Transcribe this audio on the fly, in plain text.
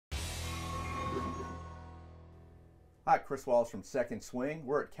Hi, Chris Wallace from Second Swing.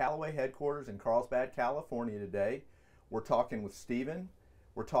 We're at Callaway headquarters in Carlsbad, California today. We're talking with Steven.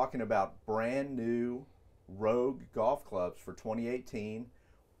 We're talking about brand new Rogue golf clubs for 2018.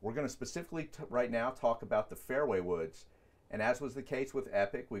 We're going to specifically right now talk about the Fairway woods. And as was the case with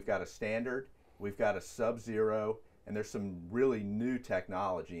Epic, we've got a standard, we've got a Sub-Zero, and there's some really new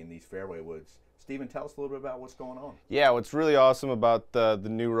technology in these Fairway woods. Steven, tell us a little bit about what's going on. Yeah, what's really awesome about the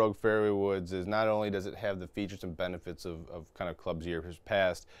new Rogue Fairway Woods is not only does it have the features and benefits of kind of clubs years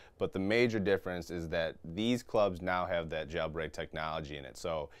past, but the major difference is that these clubs now have that jailbreak technology in it.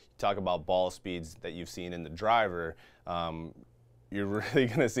 So you talk about ball speeds that you've seen in the driver, you're really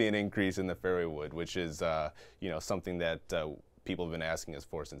going to see an increase in the Fairway Wood, which is something that people have been asking us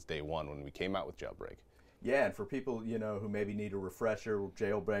for since day one when we came out with jailbreak. Yeah, and for people who maybe need a refresher,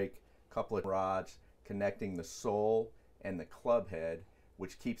 jailbreak, couple of rods connecting the sole and the club head,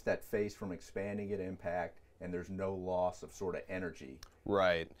 which keeps that face from expanding at impact, and there's no loss of sort of energy.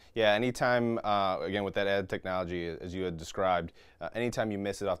 Right. Yeah, anytime, again, with that added technology, as you had described, anytime you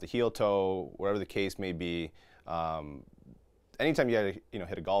miss it off the heel toe, wherever the case may be, anytime you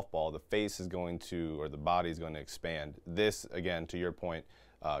hit a golf ball, the face is going to, or the body is going to expand. This, again, to your point,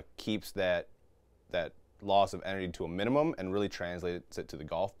 keeps that loss of energy to a minimum and really translates it to the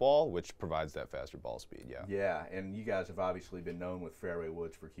golf ball, which provides that faster ball speed. Yeah, and you guys have obviously been known with Fairway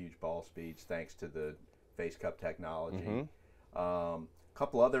woods for huge ball speeds thanks to the face cup technology.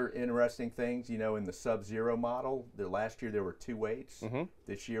 Couple other interesting things, in the Sub-Zero model, last year there were two weights.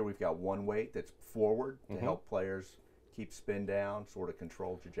 This year we've got one weight that's forward to help players keep spin down, sort of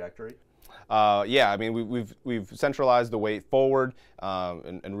control trajectory. Yeah, I mean, we've centralized the weight forward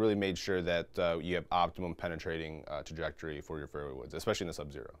and really made sure that you have optimum penetrating trajectory for your fairway woods, especially in the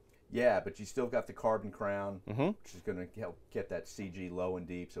Sub-Zero. Yeah, but you still got the carbon crown, which is going to help get that CG low and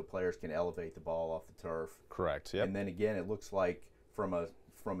deep so players can elevate the ball off the turf. Correct, yep. And then again, it looks like from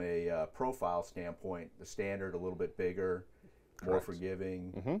a profile standpoint, the standard a little bit bigger, more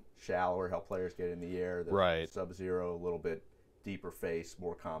forgiving, shallower, help players get in the air. The Sub-Zero a little bit deeper face,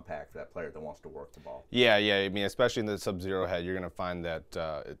 more compact for that player that wants to work the ball. Yeah, I mean, especially in the Sub-Zero head, you're going to find that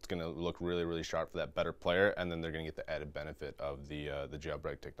it's going to look really, really sharp for that better player, and then they're going to get the added benefit of the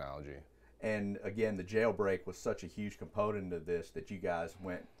jailbreak technology. And again, the jailbreak was such a huge component of this that you guys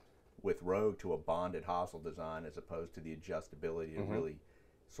went with Rogue to a bonded hosel design as opposed to the adjustability to really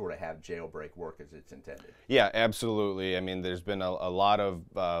sort of have jailbreak work as it's intended. Yeah, absolutely. I mean, there's been a lot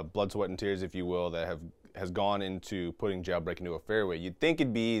of blood, sweat, and tears, if you will, that has gone into putting jailbreak into a fairway. You'd think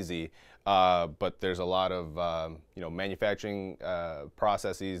it'd be easy, but there's a lot of manufacturing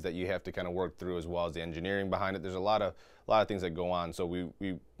processes that you have to kind of work through, as well as the engineering behind it. There's a lot of things that go on. So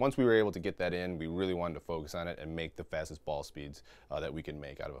once we were able to get that in, we really wanted to focus on it and make the fastest ball speeds that we can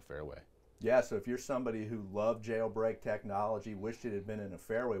make out of a fairway. Yeah, so if you're somebody who loved jailbreak technology, wished it had been in a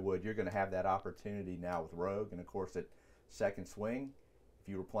fairway wood, you're going to have that opportunity now with Rogue. And of course at Second Swing, if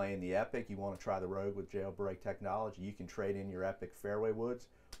you were playing the Epic, you want to try the Rogue with jailbreak technology, you can trade in your Epic fairway woods.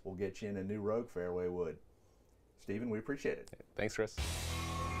 We'll get you in a new Rogue fairway wood. Steven, we appreciate it. Thanks, Chris.